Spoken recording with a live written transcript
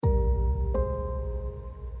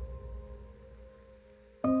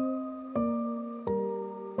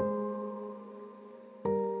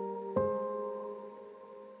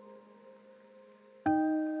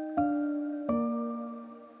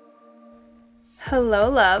Hello,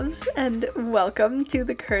 loves, and welcome to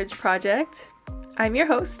the Courage Project. I'm your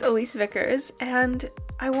host, Elise Vickers, and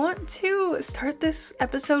I want to start this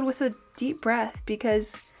episode with a deep breath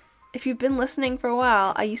because if you've been listening for a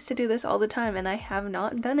while, I used to do this all the time and I have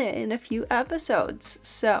not done it in a few episodes.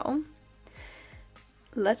 So,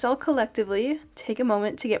 let's all collectively take a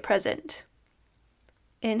moment to get present.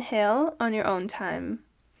 Inhale on your own time.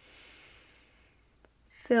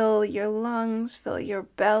 Fill your lungs, fill your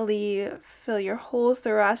belly, fill your whole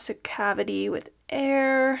thoracic cavity with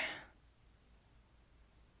air.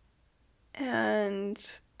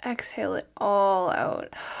 And exhale it all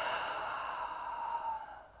out.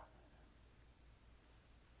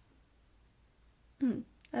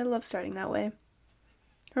 I love starting that way.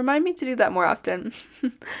 Remind me to do that more often.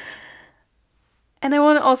 And I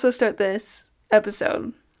want to also start this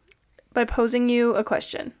episode by posing you a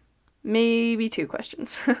question. Maybe two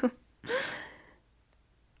questions.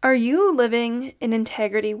 Are you living in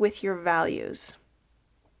integrity with your values?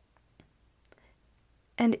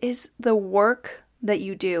 And is the work that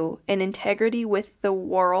you do in integrity with the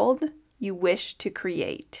world you wish to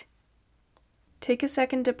create? Take a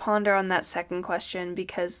second to ponder on that second question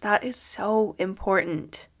because that is so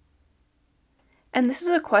important. And this is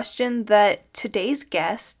a question that today's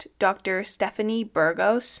guest, Dr. Stephanie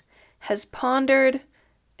Burgos, has pondered,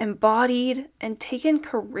 embodied, and taken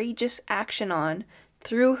courageous action on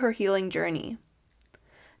through her healing journey.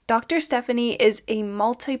 Dr. Stephanie is a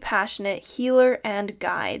multi-passionate healer and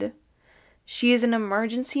guide. She is an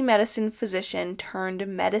emergency medicine physician turned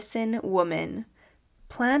medicine woman,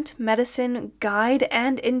 plant medicine guide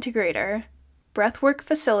and integrator, breathwork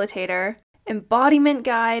facilitator, embodiment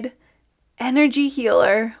guide, energy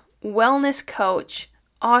healer, wellness coach,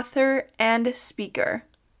 author, and speaker.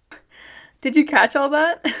 Did you catch all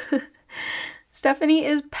that? Stephanie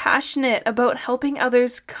is passionate about helping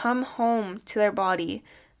others come home to their body,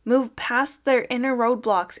 move past their inner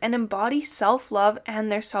roadblocks, and embody self-love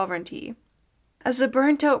and their sovereignty. As a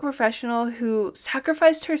burnt-out professional who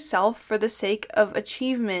sacrificed herself for the sake of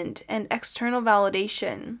achievement and external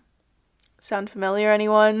validation. Sound familiar,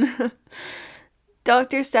 anyone?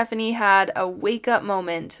 Dr. Stephanie had a wake-up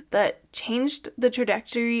moment that changed the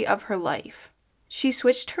trajectory of her life. She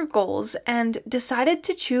switched her goals and decided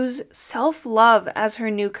to choose self-love as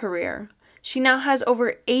her new career. She now has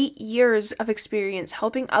over 8 years of experience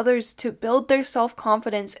helping others to build their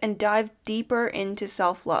self-confidence and dive deeper into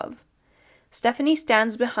self-love. Stephanie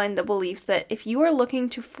stands behind the belief that if you are looking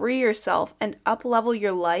to free yourself and up-level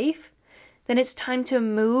your life, then it's time to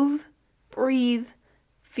move, breathe,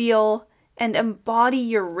 feel, and embody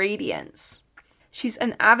your radiance. She's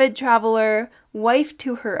an avid traveler, wife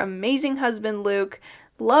to her amazing husband Luke,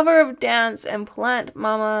 lover of dance and plant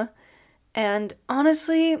mama, and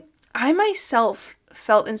honestly, I myself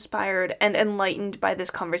felt inspired and enlightened by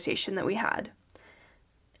this conversation that we had.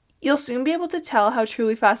 You'll soon be able to tell how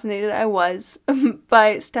truly fascinated I was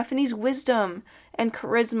by Stephanie's wisdom and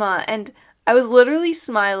charisma, and I was literally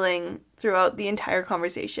smiling throughout the entire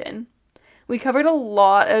conversation. We covered a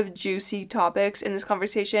lot of juicy topics in this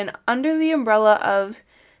conversation under the umbrella of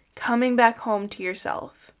coming back home to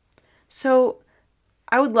yourself. So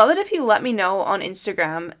I would love it if you let me know on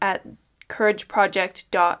Instagram at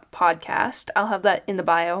courageproject.podcast. I'll have that in the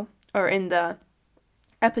bio or in the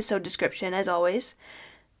episode description as always.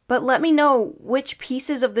 But let me know which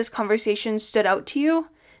pieces of this conversation stood out to you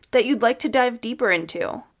that you'd like to dive deeper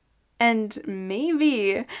into. And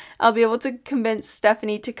maybe I'll be able to convince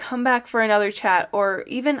Stephanie to come back for another chat, or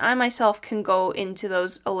even I myself can go into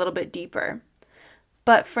those a little bit deeper.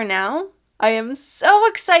 But for now, I am so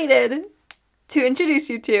excited to introduce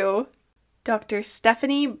you to Dr.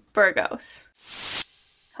 Stephanie Burgos.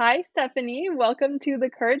 Hi, Stephanie. Welcome to the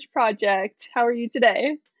Courage Project. How are you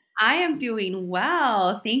today? I am doing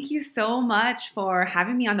well. Thank you so much for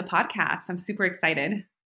having me on the podcast. I'm super excited.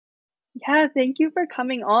 Yeah, thank you for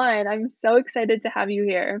coming on. I'm so excited to have you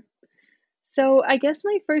here. So I guess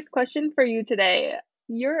my first question for you today,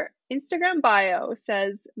 your Instagram bio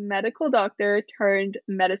says medical doctor turned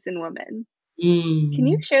medicine woman. Can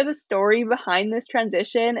you share the story behind this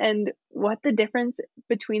transition and what the difference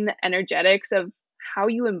between the energetics of how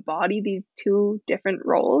you embody these two different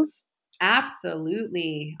roles?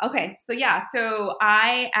 Absolutely. Okay. So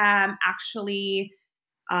I am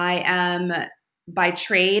by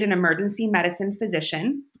trade an emergency medicine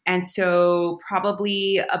physician. And so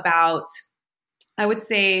probably about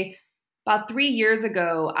 3 years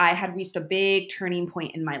ago, I had reached a big turning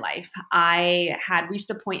point in my life. I had reached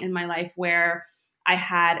a point in my life where I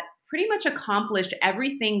had pretty much accomplished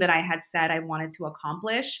everything that I had said I wanted to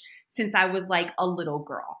accomplish since I was like a little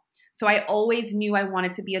girl. So I always knew I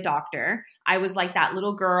wanted to be a doctor. I was like that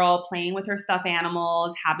little girl playing with her stuffed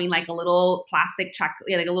animals, having like a little plastic check,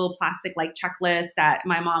 like a little plastic like checklist that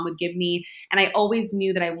my mom would give me. And I always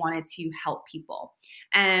knew that I wanted to help people.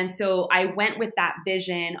 And so I went with that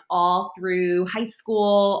vision all through high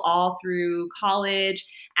school, all through college,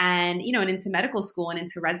 and, and into medical school and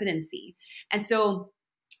into residency. And so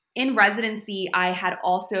in residency, I had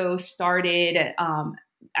also started,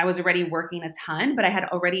 I was already working a ton, but I had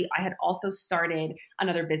also started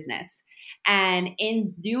another business. And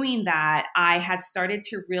in doing that, I had started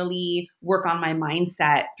to really work on my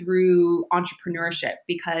mindset through entrepreneurship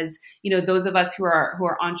because, those of us who are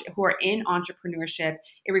in entrepreneurship,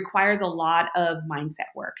 it requires a lot of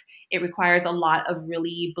mindset work. It requires a lot of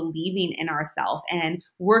really believing in ourselves and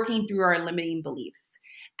working through our limiting beliefs.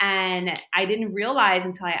 And I didn't realize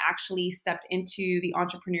until I actually stepped into the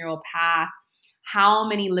entrepreneurial path how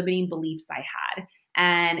many limiting beliefs I had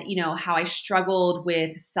and, how I struggled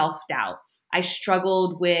with self-doubt. I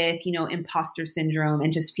struggled with, imposter syndrome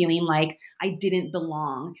and just feeling like I didn't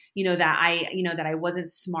belong, that I wasn't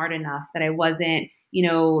smart enough, that I wasn't,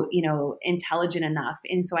 intelligent enough.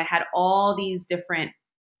 And so I had all these different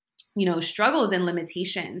struggles and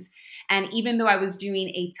limitations. And even though I was doing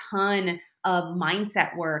a ton of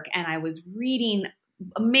mindset work and I was reading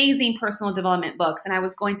amazing personal development books and I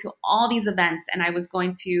was going to all these events and I was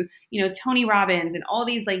going to, Tony Robbins and all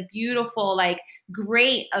these like beautiful, like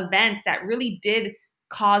great events that really did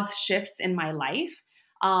cause shifts in my life.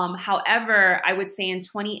 However, I would say in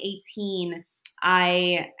 2018,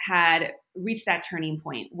 I had reached that turning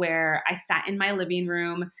point where I sat in my living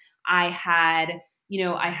room. I had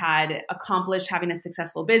accomplished having a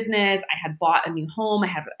successful business. I had bought a new home. I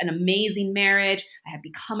had an amazing marriage. I had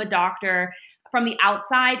become a doctor. From the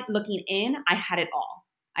outside looking in, I had it all.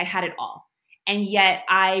 And yet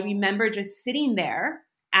I remember just sitting there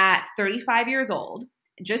at 35 years old,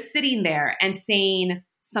 just sitting there and saying,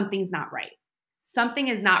 something's not right. Something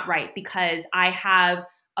is not right because I have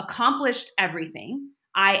accomplished everything.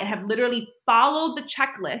 I have literally followed the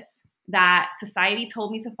checklists that society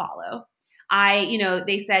told me to follow.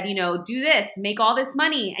 They said, do this, make all this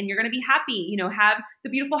money and you're going to be happy, have the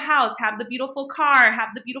beautiful house, have the beautiful car, have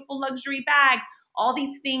the beautiful luxury bags, all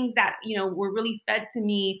these things that, were really fed to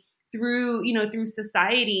me through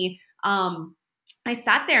society. I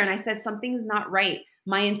sat there and I said, something is not right.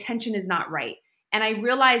 My intention is not right. And I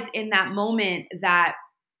realized in that moment that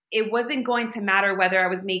it wasn't going to matter whether I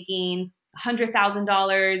was making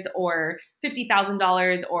 $100,000 or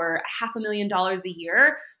 $50,000 or $500,000 a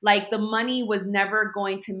year. Like the money was never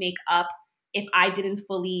going to make up if I didn't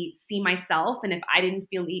fully see myself and if I didn't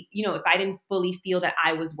fully feel that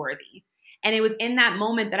I was worthy. And it was in that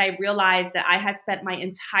moment that I realized that I had spent my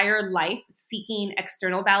entire life seeking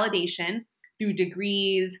external validation through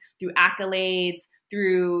degrees, through accolades,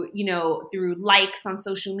 through likes on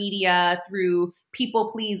social media, through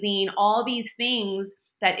people pleasing, all these things,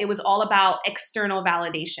 that it was all about external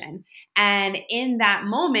validation. And in that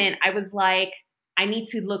moment, I was like, I need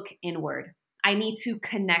to look inward. I need to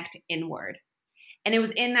connect inward. And it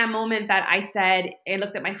was in that moment that I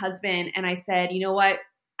looked at my husband and I said, you know what?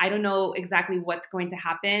 I don't know exactly what's going to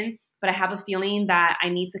happen, but I have a feeling that I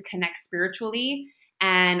need to connect spiritually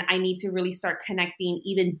and I need to really start connecting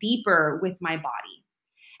even deeper with my body.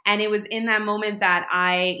 And it was in that moment that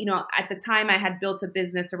at the time I had built a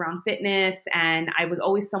business around fitness and I was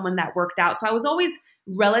always someone that worked out. So I was always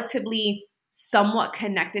relatively somewhat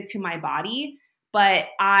connected to my body, but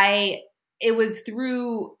it was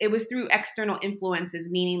through external influences,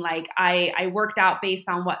 meaning like I worked out based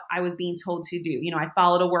on what I was being told to do. I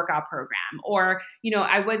followed a workout program or,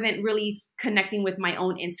 I wasn't really connecting with my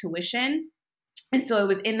own intuition. And so it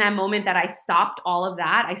was in that moment that I stopped all of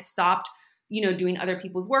that. I stopped doing other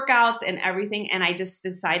people's workouts and everything. And I just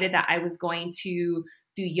decided that I was going to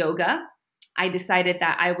do yoga. I decided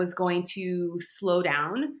that I was going to slow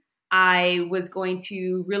down. I was going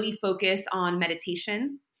to really focus on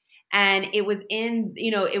meditation. And it was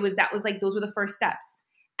those were the first steps.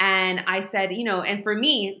 And I said, and for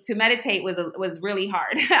me to meditate was really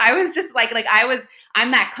hard. I was just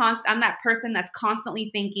I'm that person that's constantly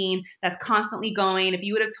thinking, that's constantly going. If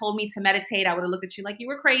you would have told me to meditate, I would have looked at you like you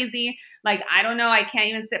were crazy. Like, I don't know, I can't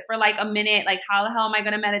even sit for like a minute. Like, how the hell am I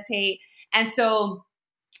going to meditate? And so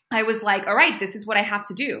I was like, all right, this is what I have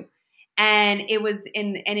to do. And it was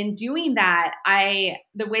in doing that,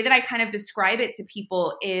 the way that I kind of describe it to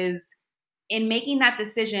people is, in making that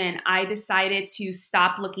decision, I decided to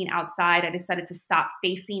stop looking outside. I decided to stop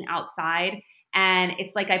facing outside. And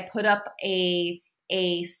it's like I put up a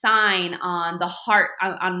sign on the heart,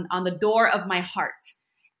 on the door of my heart.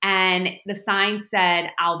 and the sign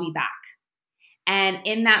said, "I'll be back." And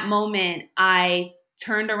in that moment, I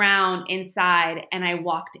turned around inside and I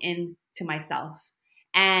walked into myself.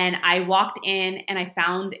 And I walked in and I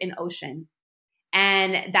found an ocean.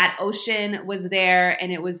 And that ocean was there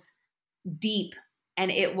and it was deep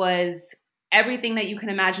and it was everything that you can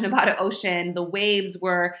imagine about an ocean. The waves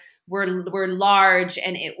were large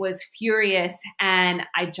and it was furious, and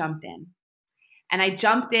I jumped in. And I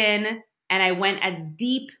jumped in and I went as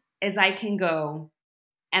deep as I can go,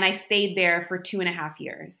 and I stayed there for 2.5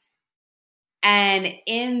 years. And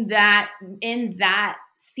in that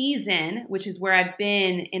season, which is where I've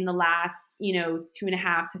been in the last,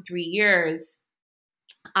 2.5 to 3 years,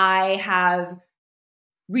 I have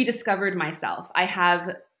rediscovered myself. I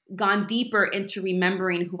have gone deeper into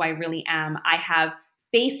remembering who I really am. I have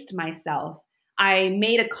faced myself. I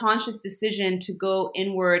made a conscious decision to go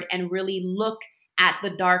inward and really look at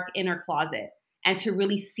the dark inner closet and to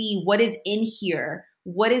really see what is in here.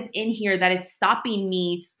 What is in here that is stopping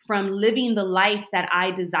me from living the life that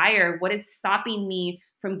I desire? What is stopping me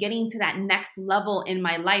from getting to that next level in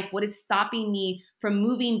my life? What is stopping me from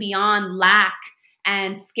moving beyond lack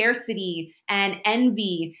and scarcity and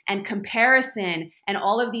envy and comparison and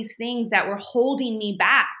all of these things that were holding me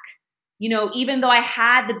back? Even though I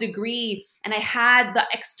had the degree and I had the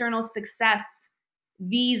external success,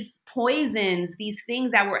 these poisons, these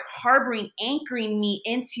things that were harboring, anchoring me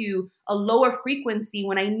into a lower frequency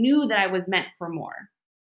when I knew that I was meant for more.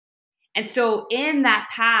 And so in that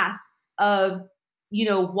path of,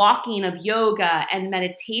 walking, of yoga and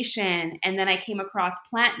meditation, and then I came across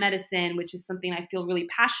plant medicine, which is something I feel really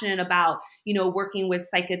passionate about, working with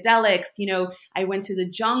psychedelics. I went to the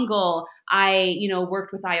jungle. I,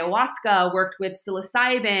 worked with ayahuasca, worked with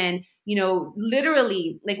psilocybin,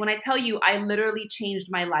 literally, like when I tell you, I literally changed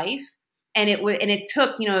my life. And it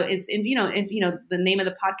took, the name of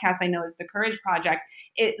the podcast I know is The Courage Project.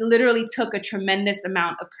 It literally took a tremendous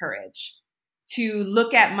amount of courage to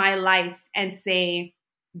look at my life and say,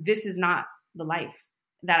 this is not the life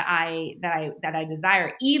that I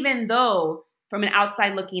desire, even though from an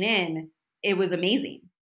outside looking in, it was amazing.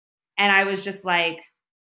 And I was just like,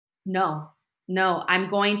 no, I'm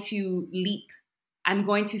going to leap. I'm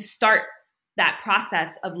going to start that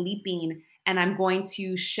process of leaping, and I'm going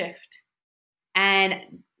to shift.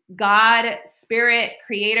 And God, Spirit,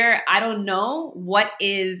 Creator, I don't know what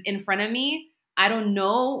is in front of me. I don't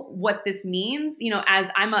know what this means. As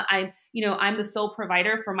I'm the sole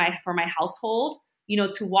provider for my household.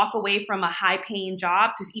 To walk away from a high paying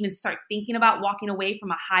job, to even start thinking about walking away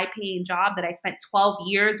from a high paying job that I spent 12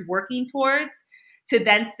 years working towards, to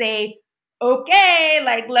then say, okay,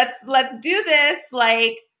 like let's do this.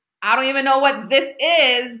 Like, I don't even know what this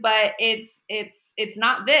is, but it's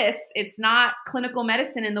not this. It's not clinical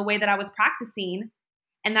medicine in the way that I was practicing.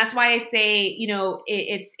 And that's why I say,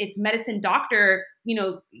 it's medicine doctor,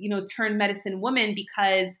 turned medicine woman,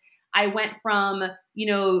 because I went from,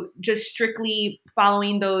 just strictly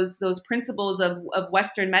following those principles of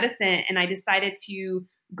Western medicine. And I decided to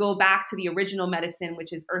go back to the original medicine,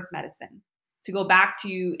 which is earth medicine, to go back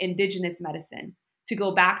to indigenous medicine, to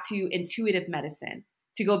go back to intuitive medicine,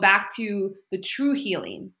 to go back to the true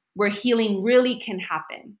healing, where healing really can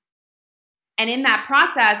happen. And in that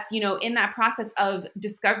process of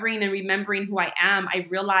discovering and remembering who I am, I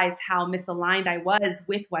realized how misaligned I was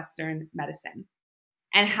with Western medicine,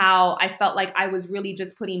 and how I felt like I was really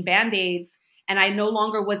just putting Band-Aids, and I no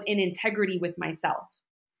longer was in integrity with myself.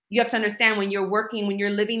 You have to understand, when you're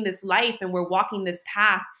living this life and we're walking this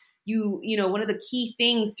path, one of the key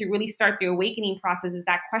things to really start the awakening process is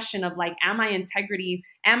that question of like, am I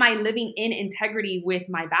living in integrity with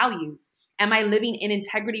my values? Am I living in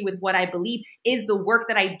integrity with what I believe? Is the work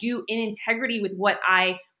that I do in integrity with what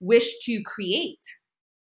I wish to create?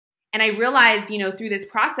 And I realized, through this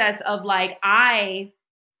process of like,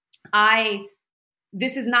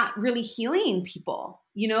 this is not really healing people.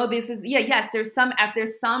 This is, yes, there's some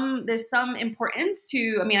importance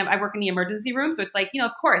to, I work in the emergency room. So it's like,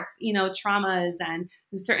 of course, traumas and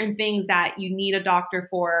certain things that you need a doctor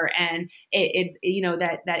for, and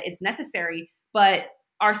that it's necessary. But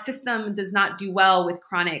our system does not do well with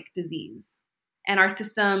chronic disease. And our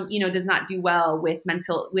system, does not do well with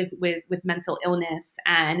mental illness.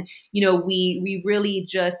 And, we really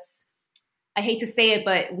just, I hate to say it,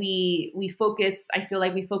 but I feel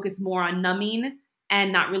like we focus more on numbing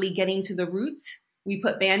and not really getting to the root. We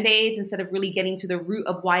put Band-Aids instead of really getting to the root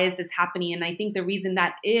of why is this happening. And I think the reason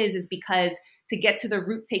that is because to get to the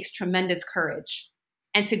root takes tremendous courage.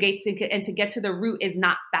 And to get to the root is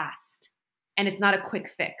not fast. And it's not a quick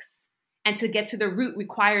fix. And to get to the root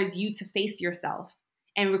requires you to face yourself.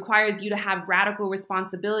 and requires you to have radical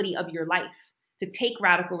responsibility of your life, to take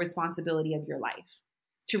radical responsibility of your life,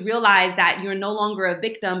 to realize that you're no longer a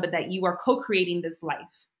victim, but that you are co-creating this life.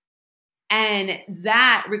 And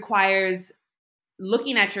that requires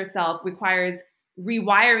looking at yourself, requires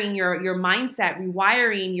rewiring your mindset,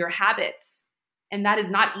 rewiring your habits. And that is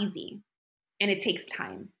not easy. And it takes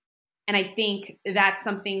time. And I think that's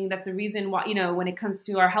something, that's the reason why, when it comes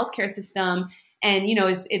to our healthcare system, and,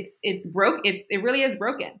 it's broke. It really is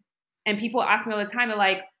broken. And people ask me all the time, they're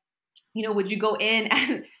like, would you go in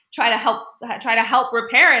and try to help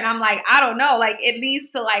repair it? And I'm like, I don't know. Like, it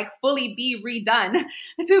needs to fully be redone,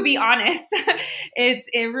 to be honest.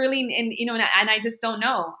 It really, and I just don't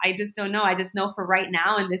know. I just know for right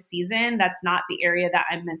now in this season, that's not the area that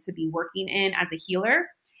I'm meant to be working in as a healer.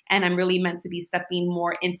 And I'm really meant to be stepping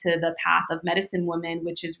more into the path of medicine woman,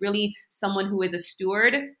 which is really someone who is a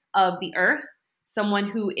steward of the earth, someone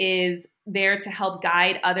who is there to help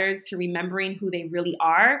guide others to remembering who they really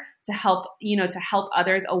are, to help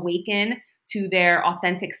others awaken to their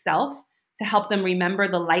authentic self, to help them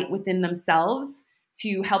remember the light within themselves,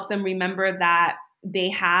 to help them remember that they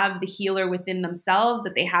have the healer within themselves,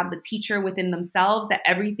 that they have the teacher within themselves, that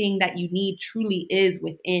everything that you need truly is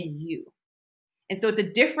within you. And so it's a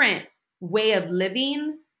different way of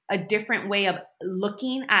living, a different way of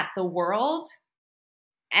looking at the world.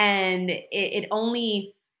 And it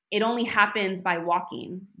only happens by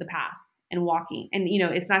walking the path and walking. And,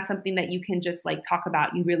 it's not something that you can just talk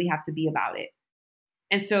about. You really have to be about it.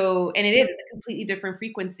 And so, and it's a completely different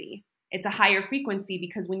frequency. It's a higher frequency,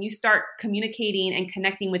 because when you start communicating and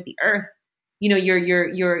connecting with the earth,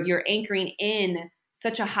 you're anchoring in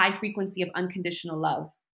such a high frequency of unconditional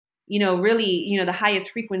love. Really, the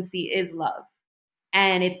highest frequency is love,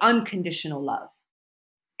 and it's unconditional love.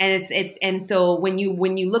 And and so when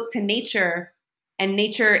you look to nature, and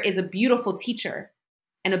nature is a beautiful teacher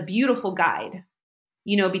and a beautiful guide,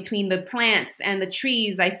 between the plants and the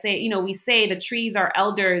trees, we say the trees are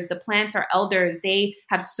elders, the plants are elders. They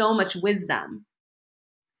have so much wisdom,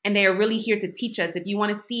 and they are really here to teach us. If you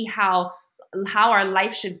want to see how our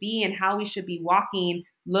life should be and how we should be walking,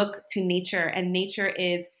 look to nature. And nature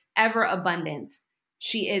is ever abundant.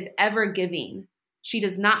 She is ever giving. She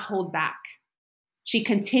does not hold back. She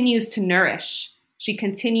continues to nourish. She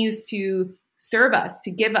continues to serve us,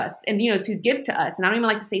 to give us, and, to give to us. And I don't even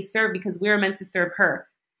like to say serve, because we're meant to serve her.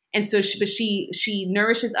 And so she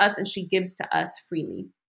nourishes us, and she gives to us freely,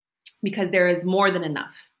 because there is more than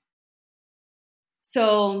enough.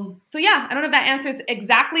 So yeah, I don't know if that answers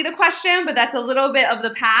exactly the question, but that's a little bit of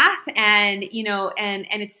the path, and,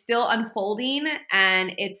 and it's still unfolding,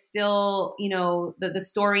 and it's still, the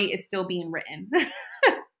story is still being written.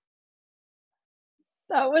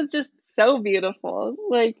 That was just so beautiful.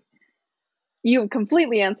 You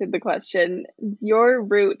completely answered the question. Your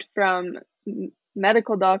route from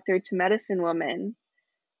medical doctor to medicine woman,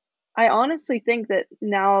 I honestly think that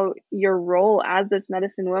now your role as this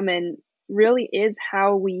medicine woman really is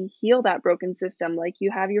how we heal that broken system.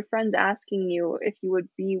 You have your friends asking you if you would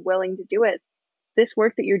be willing to do it. This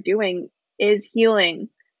work that you're doing is healing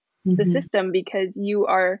the system, because you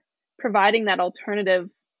are providing that alternative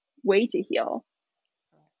way to heal,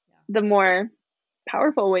 the more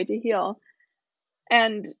powerful way to heal.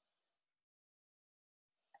 And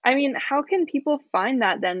I mean, how can people find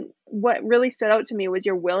that then? What really stood out to me was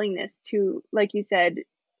your willingness to, like you said,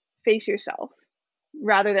 face yourself,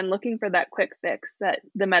 rather than looking for that quick fix that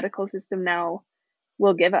the medical system now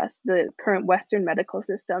will give us, the current Western medical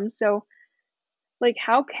system. So,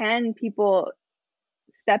 how can people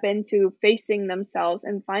step into facing themselves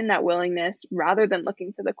and find that willingness rather than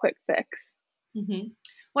looking for the quick fix? Mm-hmm.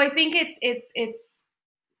 Well, I think this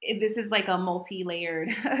is a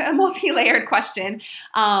multi-layered question.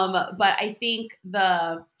 But I think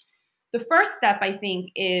the first step, I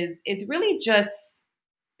think, is really just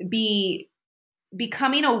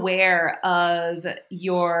becoming aware of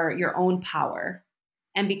your own power,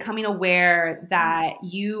 and becoming aware that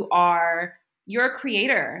you're a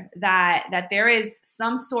creator, that there is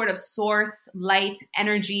some sort of source, light,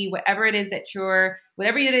 energy, whatever it is that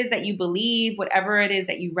you believe, whatever it is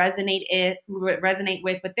that you resonate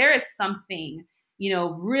with, but there is something,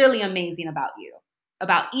 really amazing about you,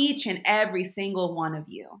 about each and every single one of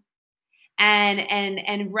you.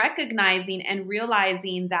 And recognizing and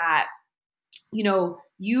realizing that, you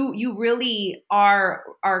really are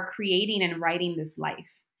creating and writing this life.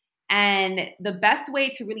 And the best way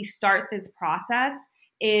to really start this process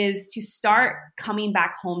is to start coming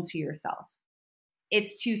back home to yourself.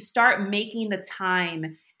 It's to start making the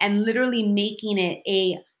time and literally making it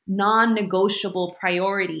a non-negotiable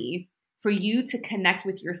priority for you to connect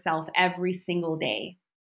with yourself every single day.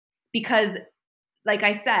 because like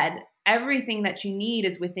I said, everything that you need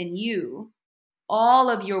is within you. All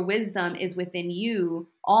of your wisdom is within you.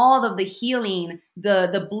 All of the healing,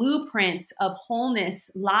 the blueprint of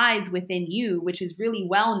wholeness lies within you, which is really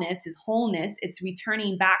wellness, is wholeness. It's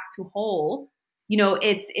returning back to whole.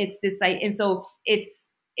 It's this, and so it's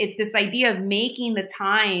this idea of making the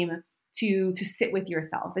time to sit with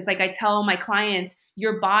yourself. It's like I tell my clients,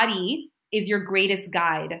 your body is your greatest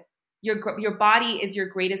guide. Your body is your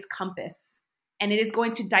greatest compass. And it is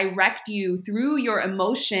going to direct you through your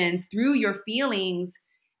emotions, through your feelings.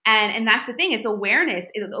 And that's the thing, it's awareness.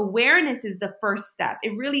 Awareness is the first step.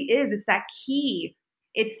 It really is. It's that key.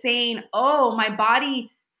 It's saying, oh, my body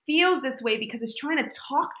feels this way because it's trying to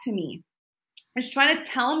talk to me. It's trying to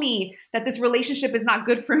tell me that this relationship is not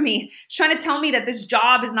good for me. It's trying to tell me that this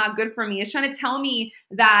job is not good for me. It's trying to tell me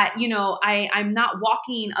that, I'm not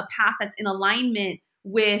walking a path that's in alignment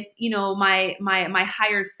with, my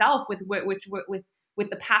higher self, with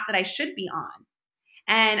the path that I should be on.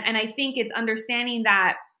 And I think it's understanding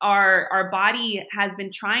that our body has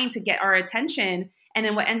been trying to get our attention. And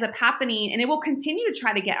then what ends up happening, and it will continue to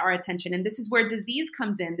try to get our attention. And this is where disease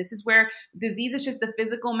comes in. This is where disease is just the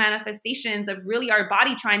physical manifestations of really our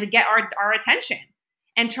body trying to get our attention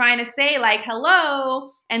and trying to say like,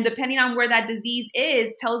 hello. And depending on where that disease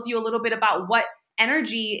is, tells you a little bit about what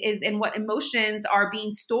energy is and what emotions are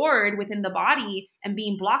being stored within the body and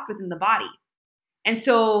being blocked within the body. And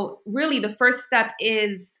so really the first step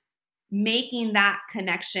is making that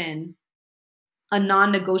connection a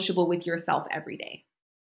non-negotiable with yourself every day.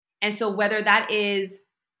 And so whether that is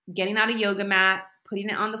getting out a yoga mat, putting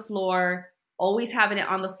it on the floor, always having it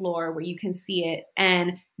on the floor where you can see it,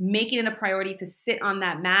 and making it a priority to sit on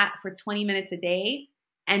that mat for 20 minutes a day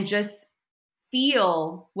and just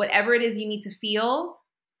feel whatever it is you need to feel,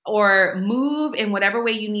 or move in whatever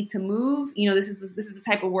way you need to move. This is the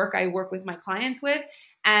type of work I work with my clients with.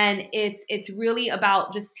 And it's really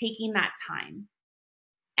about just taking that time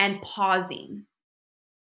and pausing.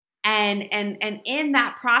 And in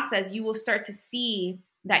that process, you will start to see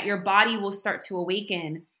that your body will start to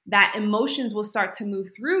awaken, that emotions will start to move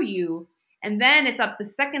through you. And then the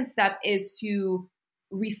second step is to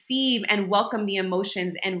receive and welcome the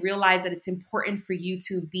emotions and realize that it's important for you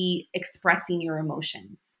to be expressing your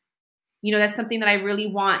emotions. That's something that I really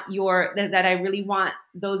want that I really want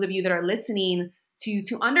those of you that are listening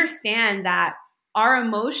to understand, that our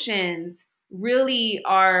emotions really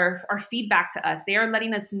are feedback to us. They are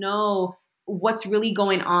letting us know what's really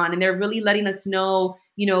going on, and they're really letting us know,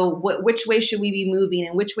 which way should we be moving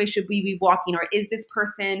and which way should we be walking, or is this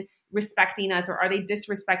person respecting us, or are they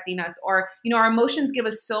disrespecting us? Or, our emotions give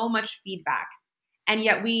us so much feedback. And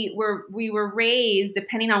yet we were raised,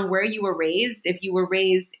 depending on where you were raised, if you were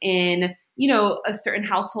raised in, a certain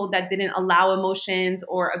household that didn't allow emotions,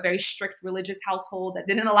 or a very strict religious household that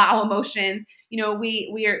didn't allow emotions,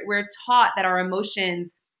 we're taught that our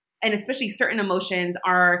emotions, and especially certain emotions,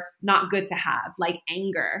 are not good to have, like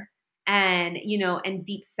anger and, and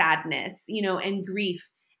deep sadness, and grief.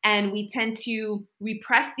 And we tend to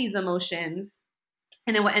repress these emotions.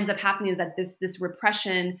 And then what ends up happening is that this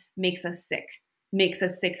repression makes us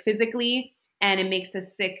sick physically, and it makes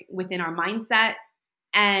us sick within our mindset.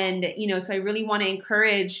 And, so I really want to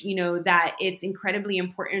encourage, that it's incredibly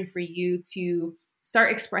important for you to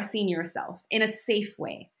start expressing yourself in a safe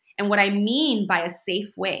way. And what I mean by a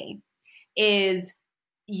safe way is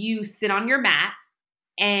you sit on your mat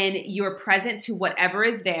and you're present to whatever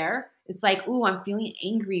is there. It's like, ooh, I'm feeling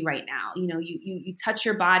angry right now. You touch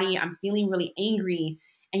your body. I'm feeling really angry,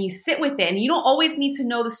 and you sit with it. And you don't always need to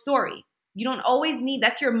know the story. You don't always need,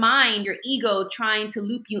 that's your mind, your ego trying to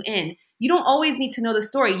loop you in. You don't always need to know the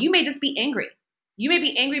story. You may just be angry. You may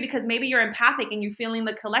be angry because maybe you're empathic and you're feeling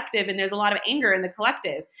the collective, and there's a lot of anger in the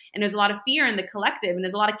collective, and there's a lot of fear in the collective, and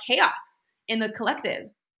there's a lot of chaos in the collective.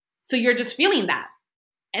 So you're just feeling that.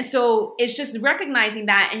 And so it's just recognizing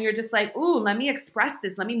that, and you're just like, ooh, let me express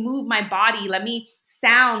this. Let me move my body. Let me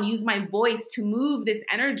use my voice to move this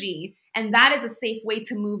energy. And that is a safe way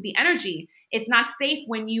to move the energy. It's not safe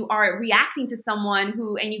when you are reacting to someone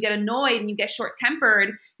and you get annoyed and you get short-tempered,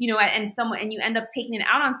 and you end up taking it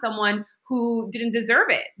out on someone who didn't deserve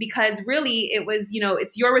it, because really it was,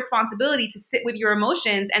 it's your responsibility to sit with your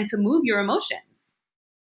emotions and to move your emotions.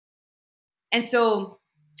 And so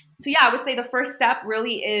yeah, I would say the first step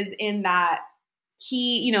really is in that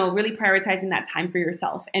key, really prioritizing that time for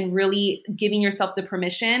yourself and really giving yourself the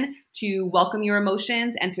permission to welcome your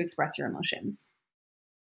emotions and to express your emotions.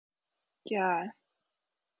 Yeah.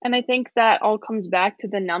 And I think that all comes back to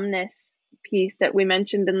the numbness piece that we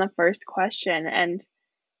mentioned in the first question. And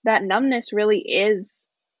that numbness really is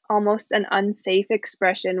almost an unsafe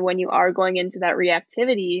expression when you are going into that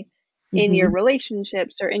reactivity in your Mm-hmm.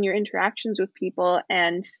 relationships or in your interactions with people,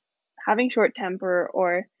 and having short temper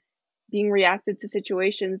or being reactive to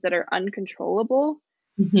situations that are uncontrollable,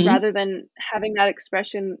 Mm-hmm. rather than having that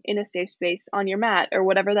expression in a safe space on your mat or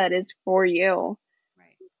whatever that is for you,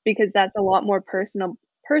 Right. because that's a lot more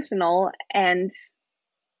personal and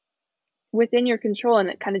within your control, and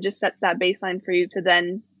it kind of just sets that baseline for you to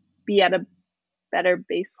then be at a better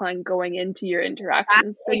baseline going into your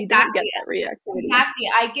interactions so you don't get Exactly. that reactivity. Exactly.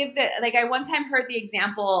 I give the like I one time heard the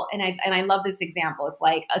example, and I love this example. It's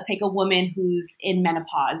like take a woman who's in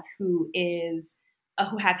menopause who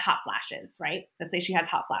has hot flashes, right? Let's say she has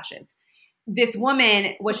hot flashes. This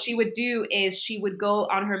woman, what she would do is she would go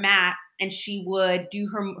on her mat and she would do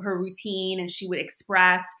her routine and she would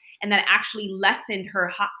express, and that actually lessened her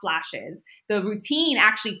hot flashes. The routine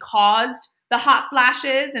actually caused the hot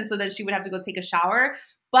flashes, and so then she would have to go take a shower,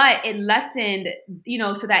 but it lessened,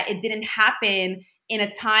 so that it didn't happen in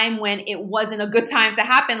a time when it wasn't a good time to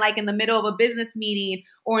happen, like in the middle of a business meeting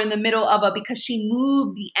or in the middle of because she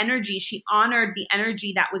moved the energy, she honored the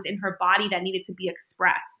energy that was in her body that needed to be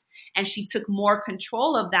expressed. And she took more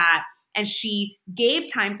control of that, and she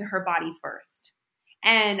gave time to her body first.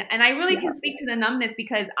 And I really Yeah. can speak to the numbness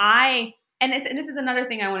because and this is another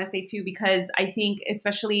thing I want to say too, because I think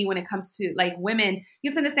especially when it comes to like women, you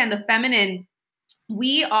have to understand the feminine.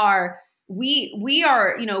 We are we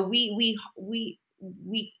are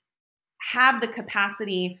we have the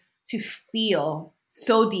capacity to feel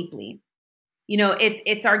so deeply.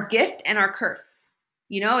 It's our gift and our curse.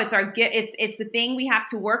 It's our gift. It's the thing we have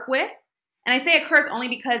to work with. And I say a curse only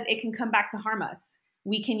because it can come back to harm us.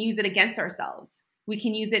 We can use it against ourselves. We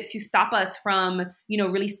can use it to stop us from,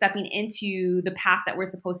 really stepping into the path that we're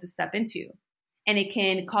supposed to step into. And it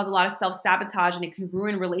can cause a lot of self-sabotage, and it can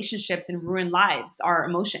ruin relationships and ruin lives, our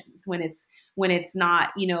emotions, when it's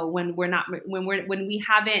not, when we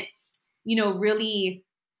haven't, really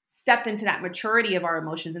stepped into that maturity of our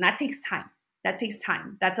emotions. And that takes time.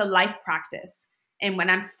 That's a life practice. And when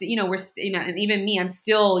I'm still, and even me, I'm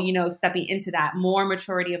still, stepping into that more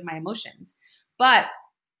maturity of my emotions. But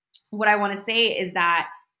what I want to say is that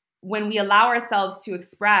when we allow ourselves to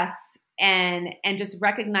express and just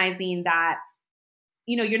recognizing that,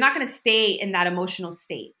 you're not going to stay in that emotional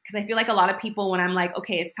state. Because I feel like a lot of people, when I'm like,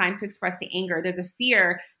 okay, it's time to express the anger, there's a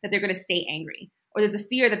fear that they're going to stay angry, or there's a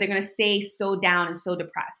fear that they're going to stay so down and so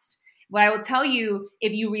depressed. What I will tell you,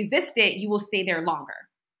 if you resist it, you will stay there longer.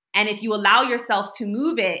 And if you allow yourself to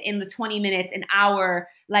move it in the 20 minutes, an hour,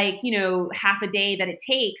 like, half a day that it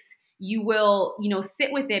takes, you will,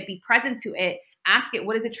 sit with it, be present to it, ask it,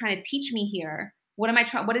 what is it trying to teach me here? What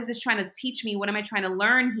is this trying to teach me? What am I trying to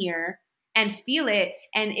learn here? And feel it,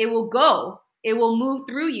 and it will go. It will move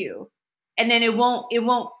through you. And then it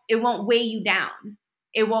won't weigh you down.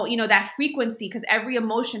 It won't, that frequency, because every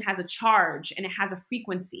emotion has a charge and it has a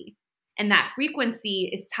frequency. And that frequency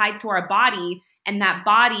is tied to our body, and that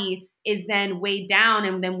body is then weighed down,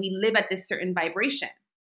 and then we live at this certain vibration.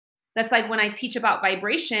 That's like when I teach about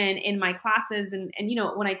vibration in my classes, and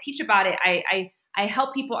when I teach about it, I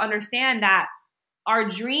help people understand that our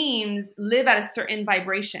dreams live at a certain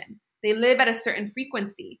vibration. They live at a certain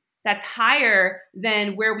frequency that's higher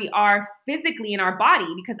than where we are physically in our body,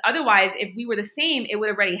 because otherwise, if we were the same, it would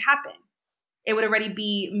already happen. It would already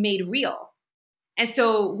be made real. And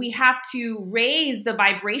so we have to raise the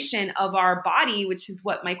vibration of our body, which is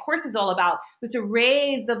what my course is all about, but to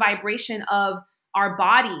raise the vibration of our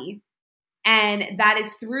body. And that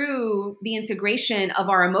is through the integration of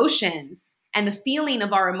our emotions and the feeling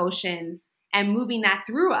of our emotions and moving that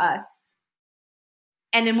through us.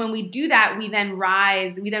 And then when we do that, we then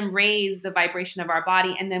raise the vibration of our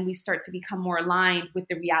body, and then we start to become more aligned with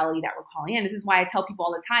the reality that we're calling in. This is why I tell people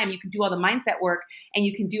all the time, you can do all the mindset work, and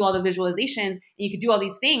you can do all the visualizations, and you can do all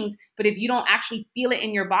these things, but if you don't actually feel it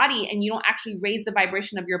in your body and you don't actually raise the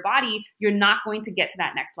vibration of your body, you're not going to get to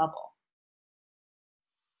that next level.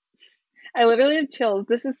 I literally have chills.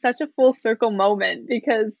 This is such a full circle moment,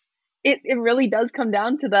 because it really does come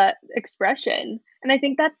down to that expression. And I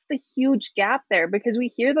think that's the huge gap there, because we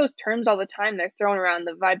hear those terms all the time. They're thrown around: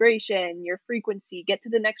 the vibration, your frequency, get to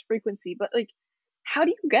the next frequency. But like, how do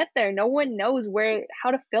you get there? No one knows how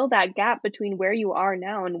to fill that gap between where you are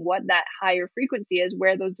now and what that higher frequency is,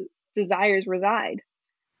 where those desires reside.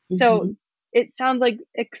 So Mm-hmm. it sounds like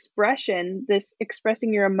expression, this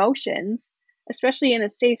expressing your emotions, especially in a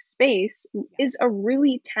safe space, is a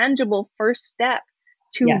really tangible first step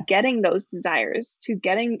to Yes, getting those desires, to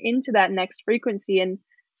getting into that next frequency and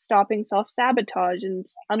stopping self-sabotage and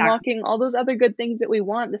exactly. unlocking all those other good things that we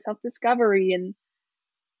want, the self-discovery and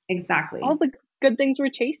all Exactly. the good things we're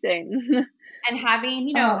chasing. And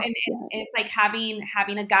having, Oh, and yeah. it's like having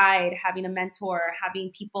a guide, having a mentor,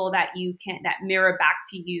 having people that that mirror back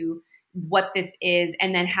to you what this is,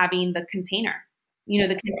 and then having the container. The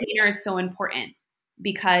container is so important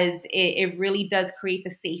because it really does create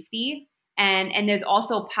the safety, and there's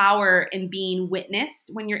also power in being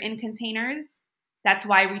witnessed when you're in containers. That's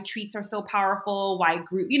why retreats are so powerful, why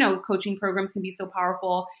group, coaching programs can be so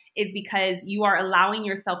powerful, is because you are allowing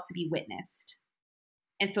yourself to be witnessed.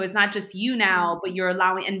 And so it's not just you now, but you're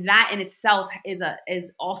allowing, and that in itself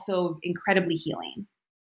is also incredibly healing.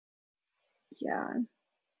 Yeah.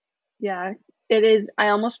 Yeah. It is. I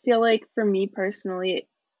almost feel like for me personally,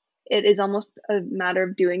 it is almost a matter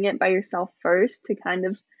of doing it by yourself first to kind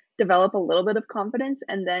of develop a little bit of confidence.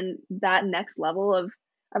 And then that next level of,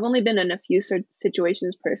 I've only been in a few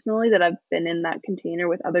situations personally that I've been in that container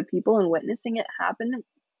with other people and witnessing it happen,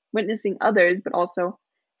 witnessing others, but also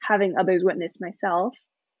having others witness myself.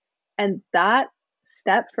 And that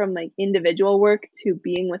step from like individual work to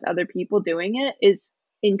being with other people doing it is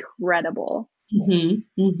incredible. Mm-hmm. It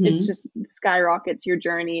Mm-hmm. just skyrockets your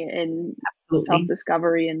journey in self Absolutely.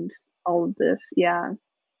 discovery and all of this. Yeah.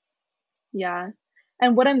 Yeah.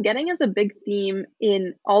 And what I'm getting as a big theme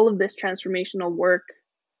in all of this transformational work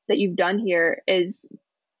that you've done here is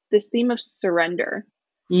this theme of surrender.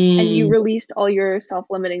 And you Mm. released all your self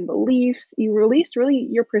limiting beliefs. You released really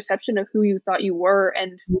your perception of who you thought you were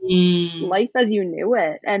and Mm. life as you knew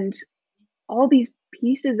it, and all these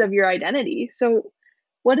pieces of your identity. So,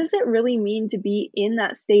 what does it really mean to be in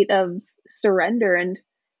that state of surrender? And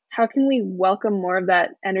how can we welcome more of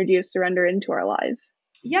that energy of surrender into our lives?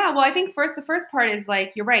 Yeah, well, I think the first part is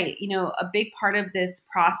like, you're right. A big part of this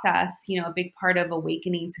process, a big part of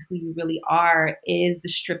awakening to who you really are is the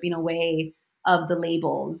stripping away of the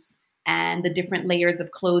labels and the different layers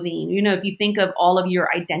of clothing. If you think of all of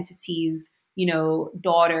your identities,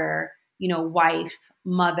 daughter, wife,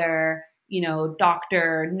 mother,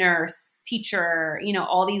 doctor, nurse, teacher,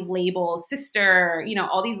 all these labels, sister,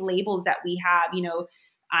 all these labels that we have,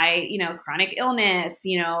 chronic illness,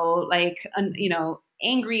 like,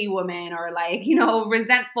 angry woman, or like,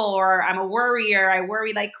 resentful, or I'm a worrier, I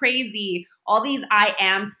worry like crazy. All these I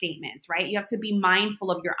am statements, right? You have to be mindful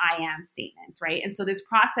of your I am statements, right? And so this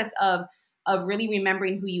process of really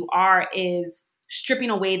remembering who you are is stripping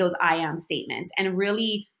away those I am statements and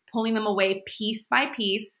really pulling them away piece by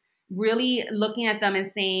piece, really looking at them and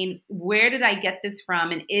saying, where did I get this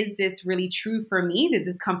from? And is this really true for me? Did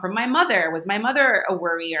this come from my mother? Was my mother a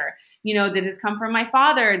worrier? Did this come from my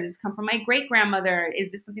father? Did this come from my great grandmother?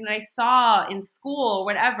 Is this something that I saw in school,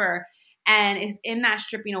 whatever? And it's in that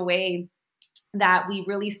stripping away that we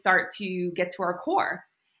really start to get to our core.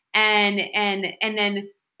 And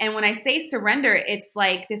when I say surrender, it's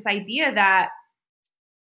like this idea that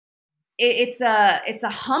it's a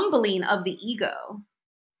humbling of the ego.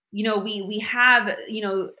 We have,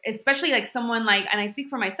 especially like someone like, and I speak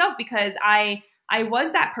for myself because I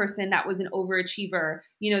was that person that was an overachiever,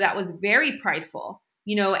 that was very prideful,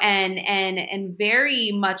 and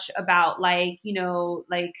very much about like,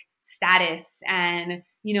 like status and,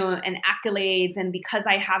 and accolades. And because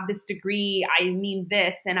I have this degree, I mean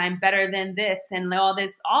this, and I'm better than this, and all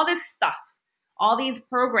this stuff, all these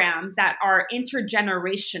programs that are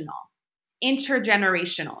intergenerational.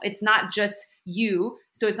 It's not just you.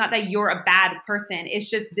 So it's not that you're a bad person. It's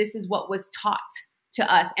just, this is what was taught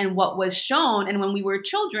to us and what was shown. And when we were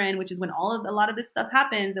children, which is when a lot of this stuff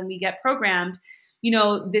happens and we get programmed,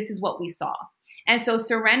 this is what we saw. And so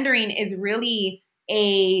surrendering is really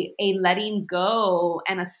a letting go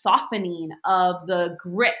and a softening of the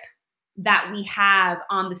grip that we have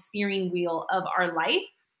on the steering wheel of our life.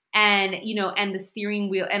 And, and the steering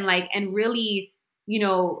wheel, and really,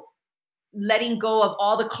 letting go of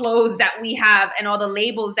all the clothes that we have and all the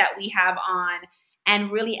labels that we have on, and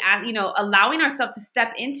really, allowing ourselves to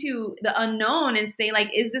step into the unknown and say, like,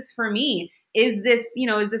 is this for me? Is this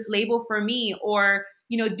label for me? Or,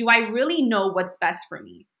 do I really know what's best for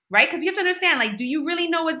me? Right? Because you have to understand, like, do you really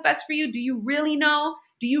know what's best for you? Do you really know?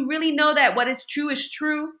 Do you really know that what is true?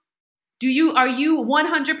 Are you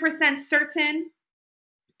 100% certain?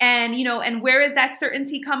 And and where is that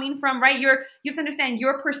certainty coming from? Right? You have to understand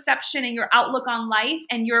your perception and your outlook on life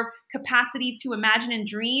and your capacity to imagine and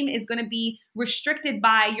dream is going to be restricted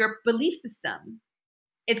by your belief system.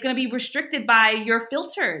 It's going to be restricted by your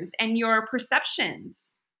filters and your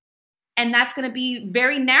perceptions, and that's going to be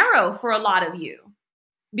very narrow for a lot of you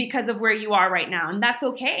because of where you are right now, and that's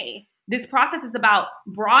okay. This process is about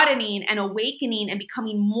broadening and awakening and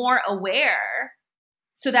becoming more aware,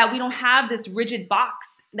 so that we don't have this rigid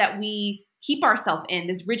box that we keep ourselves in,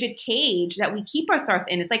 this rigid cage that we keep ourselves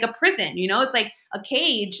in. It's like a prison, you know, it's like a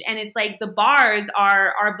cage, and it's like the bars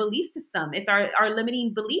are our belief system. It's our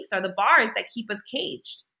limiting beliefs are the bars that keep us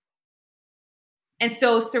caged. And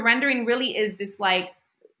so surrendering really is this like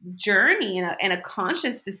journey and a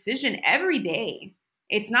conscious decision every day.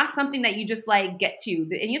 It's not something that you just like get to.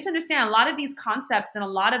 And you have to understand a lot of these concepts and a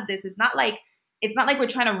lot of this is not like, it's not like we're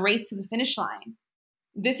trying to race to the finish line.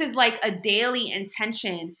 This is like a daily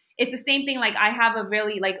intention. It's the same thing. Like I have a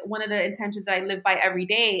really, like one of the intentions that I live by every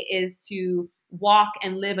day is to walk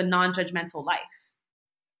and live a non-judgmental life.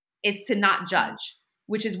 It's to not judge,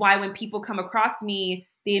 which is why when people come across me,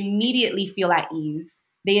 they immediately feel at ease.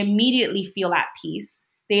 They immediately feel at peace.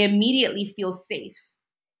 They immediately feel safe.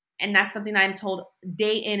 And that's something I'm told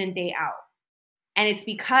day in and day out. And it's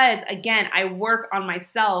because, again, I work on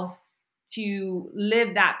myself to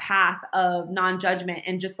live that path of non-judgment.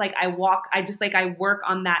 And just like I work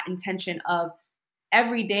on that intention of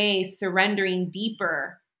every day surrendering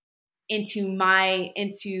deeper into my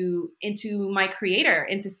creator,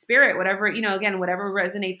 into spirit, whatever, you know, again, whatever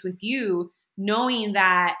resonates with you, knowing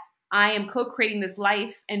that I am co-creating this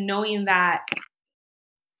life and knowing that,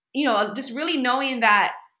 you know, just really knowing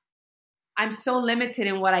that I'm so limited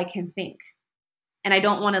in what I can think and I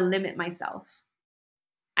don't want to limit myself.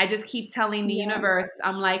 I just keep telling the universe,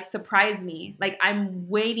 I'm like, surprise me. Like I'm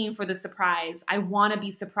waiting for the surprise. I want to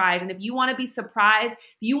be surprised. And if you want to be surprised,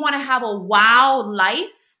 if you want to have a wow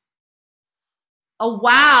life, a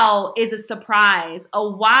wow is a surprise. A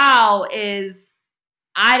wow is,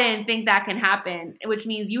 I didn't think that can happen, which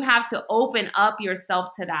means you have to open up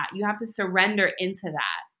yourself to that. You have to surrender into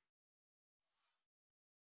that.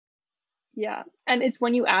 Yeah. And it's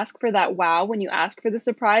when you ask for that wow, when you ask for the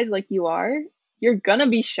surprise like you're gonna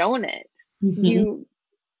be shown it. Mm-hmm. You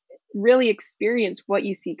really experience what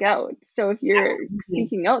you seek out. So if you're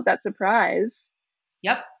seeking out that surprise,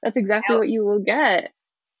 yep, that's exactly what you will get.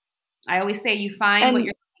 I always say you find what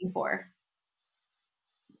you're looking for.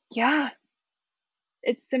 Yeah.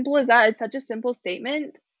 It's simple as that. It's such a simple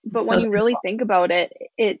statement, but when you really think about it,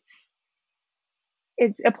 it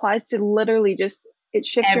applies to literally just, it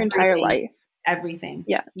shifts your entire life. Everything.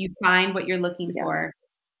 Yeah. You find what you're looking for.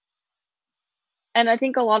 And I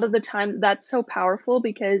think a lot of the time that's so powerful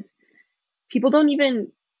because people don't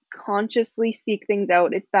even consciously seek things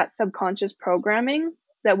out. It's that subconscious programming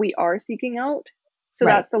that we are seeking out. So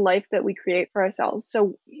that's the life that we create for ourselves.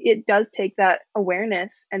 So it does take that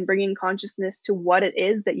awareness and bringing consciousness to what it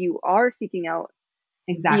is that you are seeking out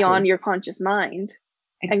beyond your conscious mind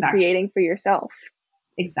and creating for yourself.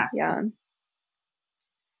 Exactly. Yeah.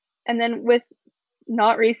 And then with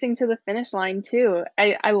not racing to the finish line too,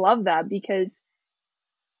 I love that because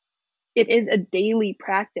it is a daily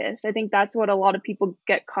practice. I think that's what a lot of people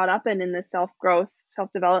get caught up in the self-growth,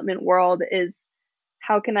 self-development world is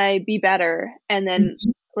how can I be better? And then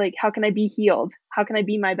like, how can I be healed? How can I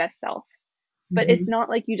be my best self? But it's not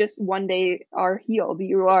like you just one day are healed.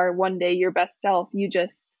 You are one day your best self. You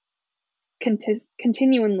just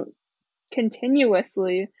continuously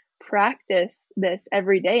practice this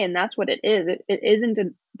every day. And that's what it is. It isn't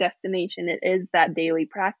a destination. It is that daily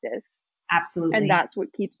practice. Absolutely. And that's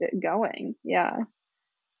what keeps it going. Yeah.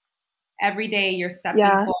 Every day you're stepping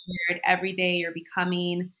forward. Every day you're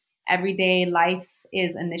becoming. Every day life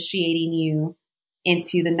is initiating you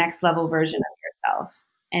into the next level version of yourself.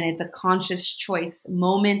 And it's a conscious choice,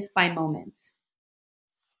 moment by moment.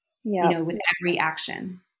 Yeah. You know, with every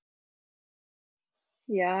action.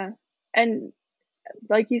 Yeah. And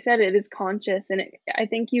like you said, it is conscious. And I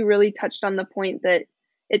think you really touched on the point that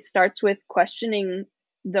it starts with questioning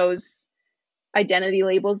those identity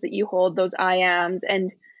labels that you hold, those I ams,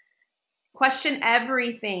 and question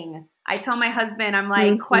everything. I tell my husband, I'm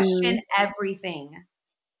like, question everything.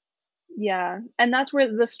 Yeah. And that's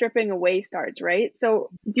where the stripping away starts, right? So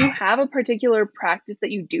do you have a particular practice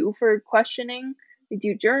that you do for questioning? Do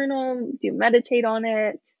you journal? Do you meditate on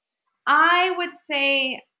it? I would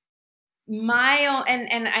say my own,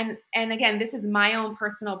 and again, this is my own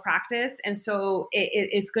personal practice. And so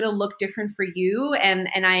it's going to look different for you. And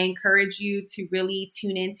I encourage you to really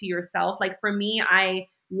tune into yourself. Like for me, I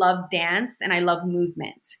love dance and I love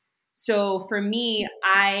movement. So for me,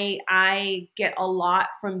 I get a lot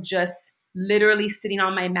from just literally sitting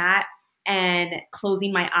on my mat and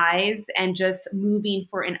closing my eyes and just moving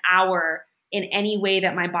for an hour in any way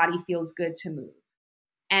that my body feels good to move.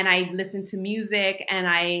 And I listen to music and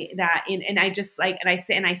I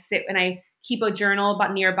sit and I keep a journal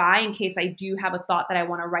about nearby in case I do have a thought that I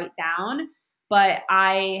want to write down. But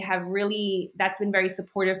that's been very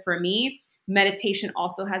supportive for me. Meditation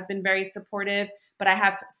also has been very supportive, but I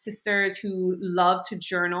have sisters who love to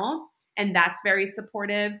journal. And that's very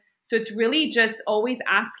supportive. So it's really just always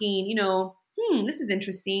asking, this is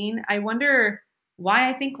interesting. I wonder why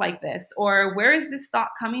I think like this, or where is this thought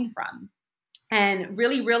coming from? And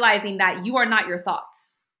really realizing that you are not your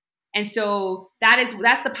thoughts. And so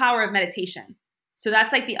that's the power of meditation. So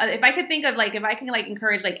that's like if I could think of if I can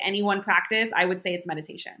encourage any one practice, I would say it's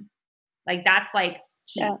meditation. That's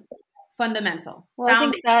key, fundamental. Well, I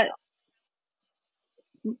think that,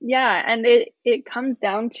 and it comes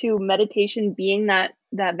down to meditation being that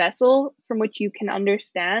vessel from which you can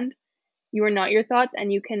understand you are not your thoughts,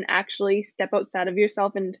 and you can actually step outside of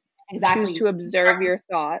yourself and choose to observe your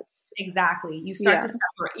thoughts. Exactly. You start to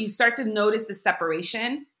separate. You start to notice the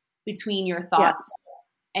separation between your thoughts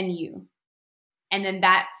and you. And then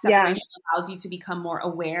that separation allows you to become more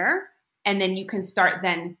aware. And then you can start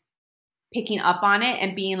then picking up on it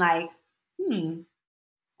and being like,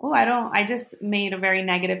 I just made a very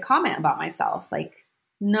negative comment about myself.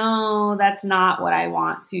 No, that's not what I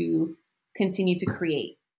want to continue to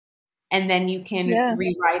create. And then you can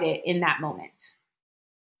rewrite it in that moment.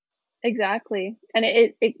 Exactly. And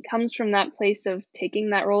it comes from that place of taking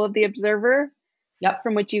that role of the observer,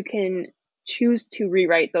 from which you can choose to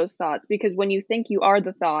rewrite those thoughts. Because when you think you are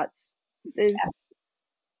the thoughts,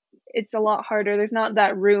 it's a lot harder. There's not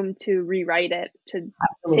that room to rewrite it, to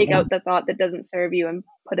take out the thought that doesn't serve you and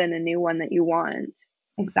put in a new one that you want.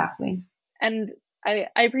 Exactly. And I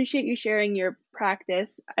appreciate you sharing your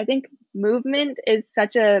practice. I think movement is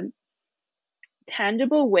such a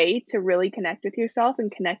tangible way to really connect with yourself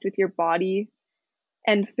and connect with your body,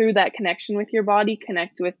 and through that connection with your body,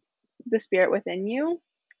 connect with the spirit within you.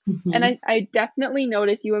 And I definitely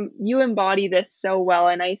notice you embody this so well,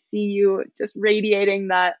 and I see you just radiating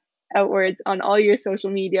that outwards on all your social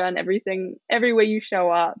media and everything, every way you show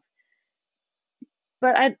up.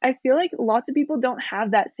 But I feel like lots of people don't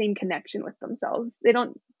have that same connection with themselves. They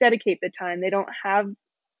don't dedicate the time. They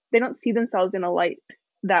don't see themselves in a light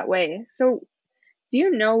that way. So do you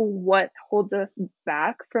know what holds us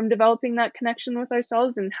back from developing that connection with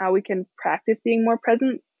ourselves, and how we can practice being more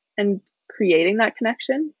present and creating that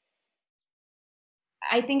connection?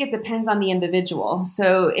 I think it depends on the individual.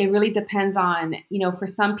 So it really depends on, for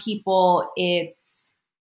some people, they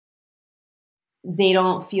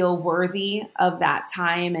don't feel worthy of that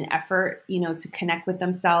time and effort, to connect with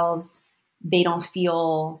themselves. They don't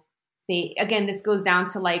feel again, this goes down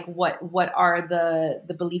to what are the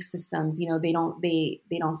belief systems, they don't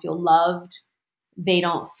feel loved. They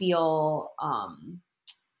don't feel,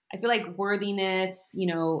 I feel like worthiness,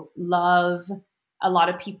 love. A lot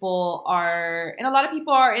of people are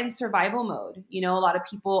in survival mode. A lot of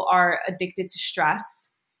people are addicted to stress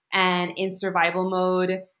and in survival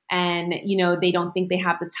mode, and, they don't think they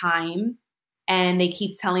have the time, and they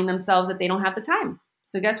keep telling themselves that they don't have the time.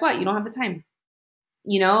 So guess what? You don't have the time.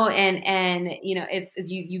 It's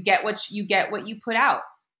you get what you put out.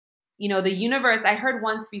 The universe, I heard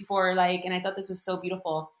once before, and I thought this was so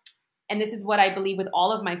beautiful. And this is what I believe with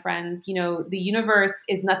all of my friends. The universe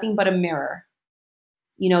is nothing but a mirror.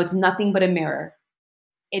 It's nothing but a mirror.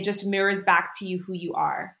 It just mirrors back to you who you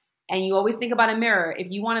are. And you always think about a mirror.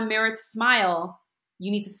 If you want a mirror to smile,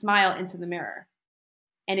 you need to smile into the mirror.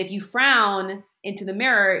 And if you frown into the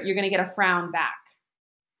mirror, you're going to get a frown back.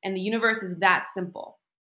 And the universe is that simple.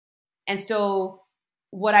 And so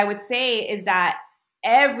what I would say is that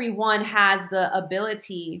everyone has the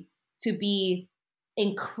ability to be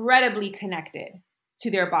incredibly connected to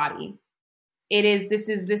their body. This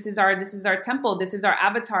is our temple. This is our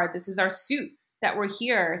avatar. This is our suit that we're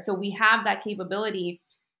here. So we have that capability,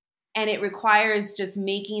 and it requires just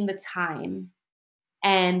making the time,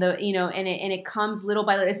 and it comes little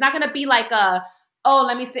by little. It's not going to be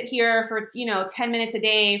let me sit here for, 10 minutes a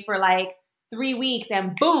day for 3 weeks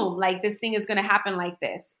and boom, this thing is going to happen like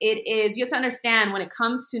this. It is, you have to understand, when it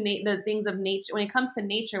comes to the things of nature, when it comes to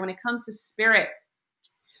nature, when it comes to spirit,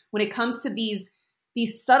 when it comes to these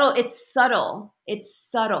subtle, it's subtle, it's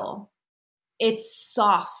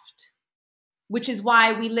soft, which is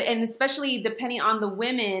why and especially depending on the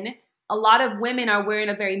women, a lot of women are wearing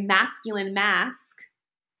a very masculine mask,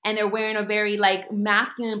 and they're wearing a very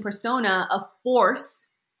masculine persona of force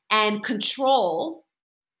and control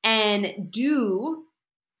and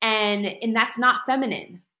and that's not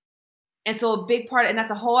feminine. And so a big part, and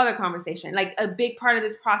that's a whole other conversation, a big part of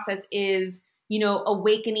this process is,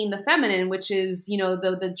 awakening the feminine, which is,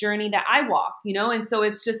 the journey that I walk, and so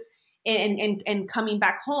it's just, and coming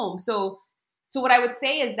back home. So what I would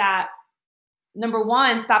say is that, number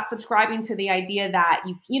one, stop subscribing to the idea that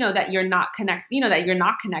that you're not that you're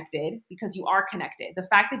not connected, because you are connected. The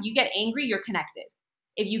fact that you get angry, you're connected.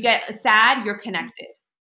 If you get sad, you're connected.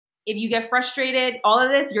 If you get frustrated, all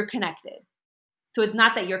of this, you're connected. So it's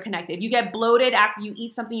not that you're connected. If you get bloated after you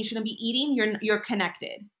eat something you shouldn't be eating, you're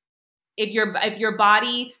connected. If your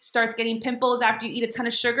body starts getting pimples after you eat a ton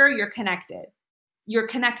of sugar, you're connected. You're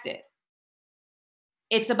connected.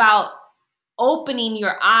 It's about opening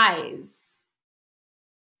your eyes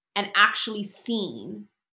and actually seeing,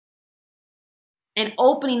 and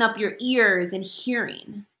opening up your ears and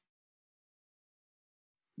hearing,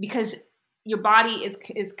 because your body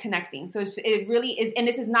is connecting. So it really is, and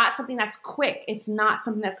this is not something that's quick. It's not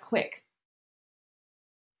something that's quick.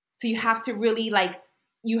 So you have to really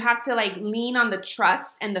lean on the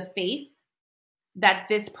trust and the faith that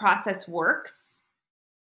this process works,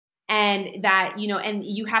 and that, and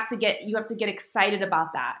you have to get excited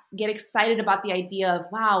about that. Get excited about the idea of,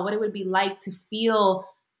 wow, what it would be like to feel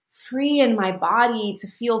free in my body, to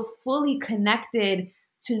feel fully connected,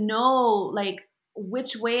 to know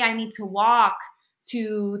which way I need to walk,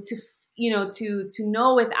 to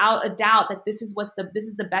know without a doubt that this is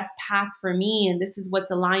the best path for me, and this is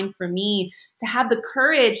what's aligned for me, to have the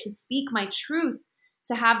courage to speak my truth,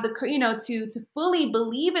 to have the, to fully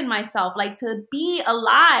believe in myself, to be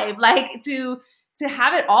alive, to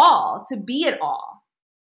have it all, to be it all.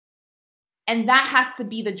 And that has to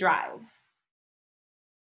be the drive.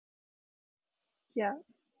 Yeah.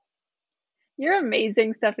 You're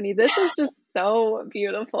amazing, Stephanie. This is just so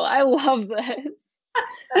beautiful. I love this.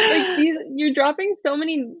 You're dropping so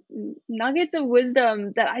many nuggets of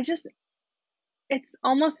wisdom that it's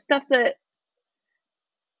almost stuff that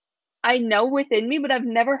I know within me, but I've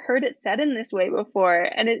never heard it said in this way before.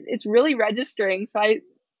 And it's really registering. So I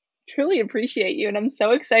truly appreciate you. And I'm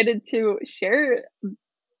so excited to share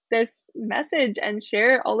this message and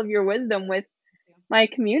share all of your wisdom with my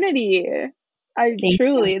community.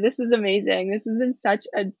 This is amazing. This has been such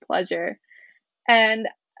a pleasure. And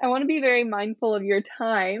I want to be very mindful of your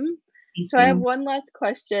time. So I have one last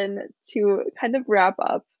question to kind of wrap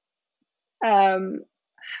up.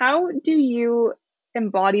 How do you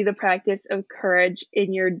embody the practice of courage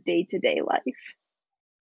in your day-to-day life?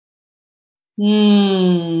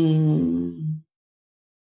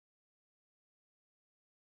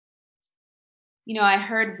 I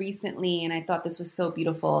heard recently, and I thought this was so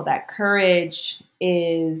beautiful, that courage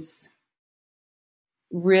is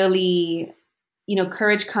really,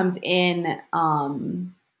 courage comes in,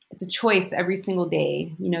 it's a choice every single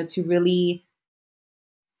day, to really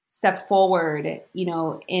step forward,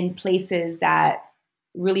 in places that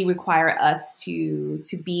really require us to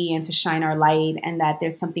be and to shine our light, and that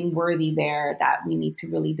there's something worthy there that we need to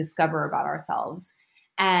really discover about ourselves.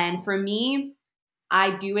 And for me,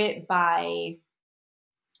 I do it by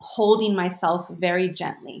holding myself very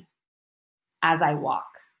gently as I walk,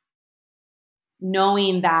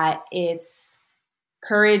 knowing that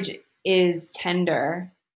courage is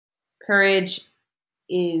tender. Courage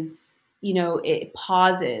is, it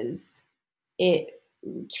pauses, it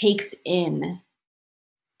takes in.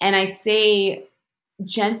 And I say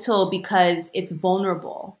gentle because it's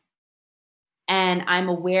vulnerable, and I'm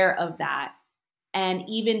aware of that. And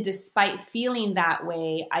even despite feeling that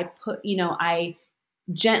way, I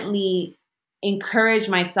gently encourage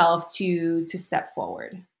myself to step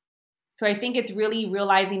forward. So I think it's really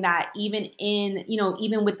realizing that even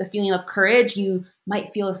with the feeling of courage, you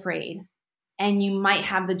might feel afraid, and you might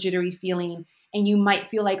have the jittery feeling, and you might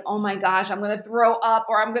feel like, oh my gosh, I'm going to throw up,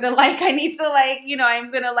 or I'm going to I need to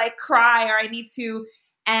I'm going to cry, or I need to,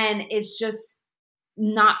 and it's just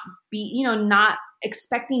not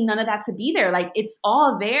expecting none of that to be there. It's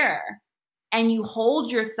all there, and you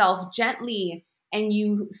hold yourself gently, and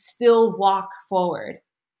you still walk forward.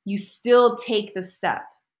 You still take the step,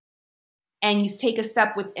 and you take a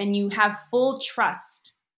step and you have full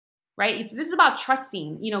trust, right? This is about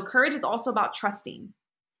trusting. Courage is also about trusting.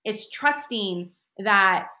 It's trusting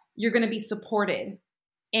that you're going to be supported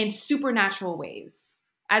in supernatural ways,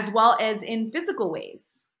 as well as in physical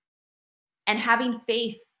ways, and having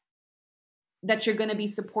faith that you're going to be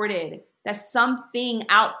supported, that something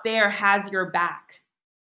out there has your back,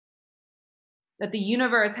 that the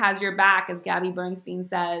universe has your back, as Gabby Bernstein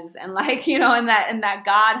says, and and that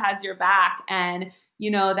God has your back, and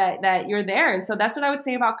that you're there. And so that's what I would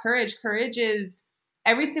say about courage. Courage is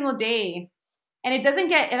every single day, and it doesn't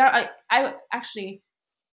get.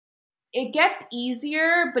 It gets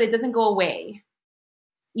easier, but it doesn't go away.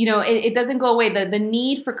 It doesn't go away. The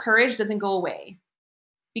need for courage doesn't go away,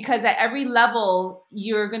 because at every level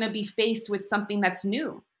you're going to be faced with something that's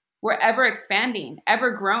new. We're ever expanding, ever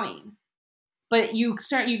growing. But you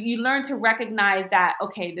learn to recognize that,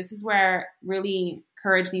 okay, this is where really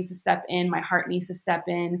courage needs to step in. My heart needs to step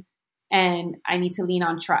in, and I need to lean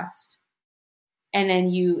on trust. and then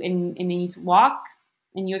you walk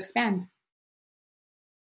and you expand.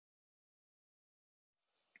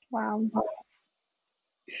 Wow.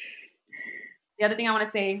 The other thing I want to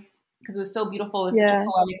say, because it was so beautiful, it was such Yeah. a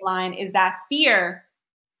poetic line, is that fear,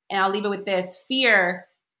 and I'll leave it with this, fear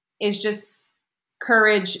is just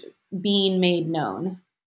courage being made known.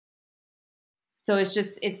 So it's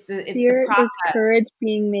the Fear process. is courage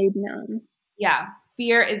being made known. Yeah.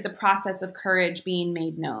 Fear is the process of courage being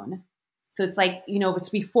made known. So it's like, it's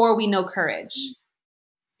before we know courage.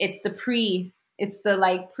 It's the pre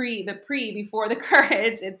before the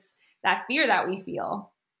courage. It's that fear that we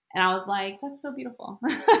feel. And I was like, that's so beautiful.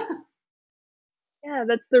 Yeah,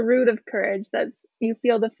 that's the root of courage. You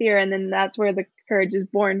feel the fear, and then that's where the courage is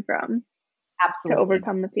born from. Absolutely. To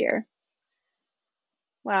overcome the fear.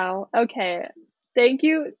 Wow. Okay. Thank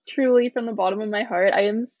you truly from the bottom of my heart. I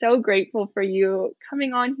am so grateful for you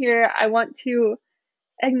coming on here. I want to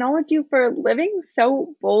acknowledge you for living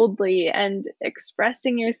so boldly and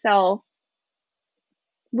expressing yourself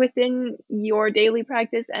within your daily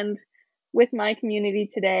practice and with my community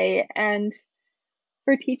today, and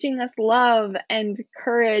for teaching us love and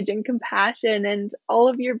courage and compassion and all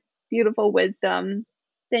of your beautiful wisdom.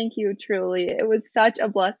 Thank you, truly. It was such a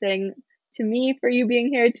blessing to me for you being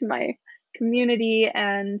here, to my community,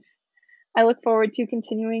 and I look forward to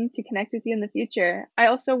continuing to connect with you in the future. I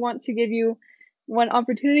also want to give you one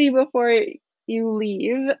opportunity before you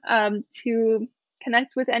leave to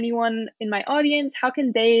connect with anyone in my audience. How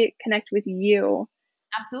can they connect with you?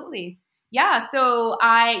 Absolutely. Yeah. So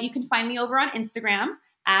you can find me over on Instagram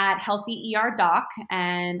at healthyerdoc,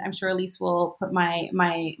 and I'm sure Elise will put my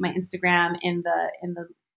Instagram in the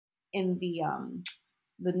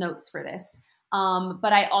notes for this.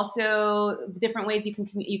 But I also, different ways you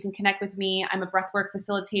can connect with me. I'm a breathwork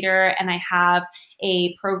facilitator, and I have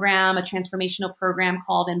a transformational program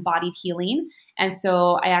called Embodied Healing. And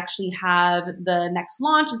so I actually have the next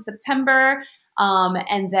launch in September.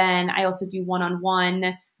 And then I also do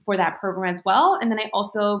one-on-one for that program as well. And then I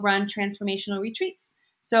also run transformational retreats.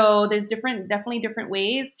 So there's definitely different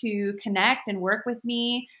ways to connect and work with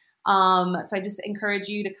me. So I just encourage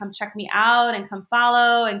you to come check me out and come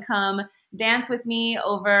follow and come dance with me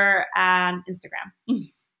over on Instagram.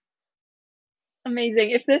 Amazing.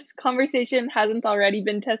 If this conversation hasn't already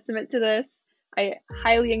been testament to this, I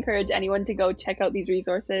highly encourage anyone to go check out these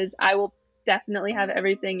resources. I will definitely have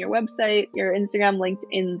everything, your website, your Instagram, linked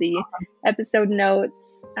in the episode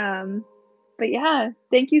notes. But yeah,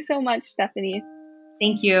 thank you so much, Stephanie.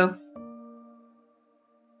 Thank you.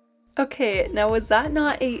 Okay, now was that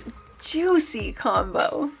not a juicy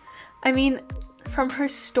combo? I mean, from her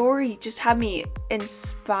story just had me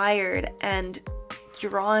inspired and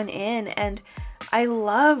drawn in, and I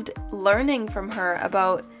loved learning from her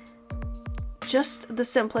about just the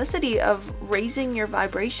simplicity of raising your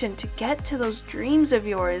vibration to get to those dreams of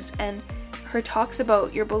yours, and her talks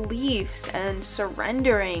about your beliefs and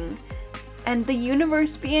surrendering and the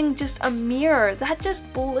universe being just a mirror. That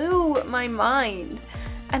just blew my mind.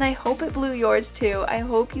 And I hope it blew yours too. I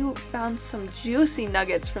hope you found some juicy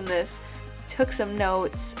nuggets from this, took some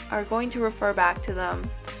notes, are going to refer back to them.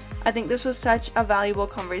 I think this was such a valuable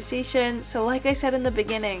conversation. So like I said in the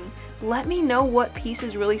beginning, let me know what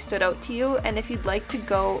pieces really stood out to you and if you'd like to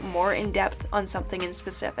go more in depth on something in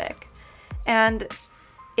specific. And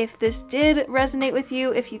if this did resonate with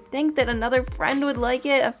you, if you think that another friend would like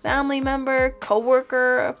it, a family member,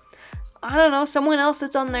 coworker, I don't know, someone else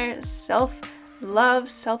that's on their self-love,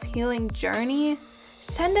 self-healing journey,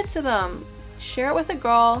 send it to them. Share it with a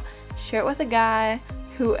girl, share it with a guy,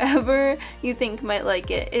 whoever you think might like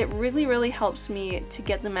it. It really, really helps me to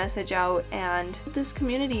get the message out and this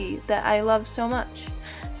community that I love so much.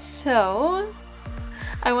 So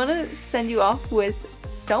I want to send you off with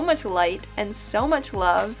so much light and so much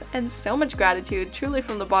love and so much gratitude, truly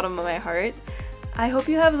from the bottom of my heart. I hope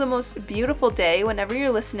you have the most beautiful day whenever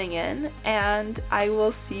you're listening in, and I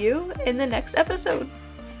will see you in the next episode.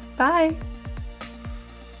 Bye!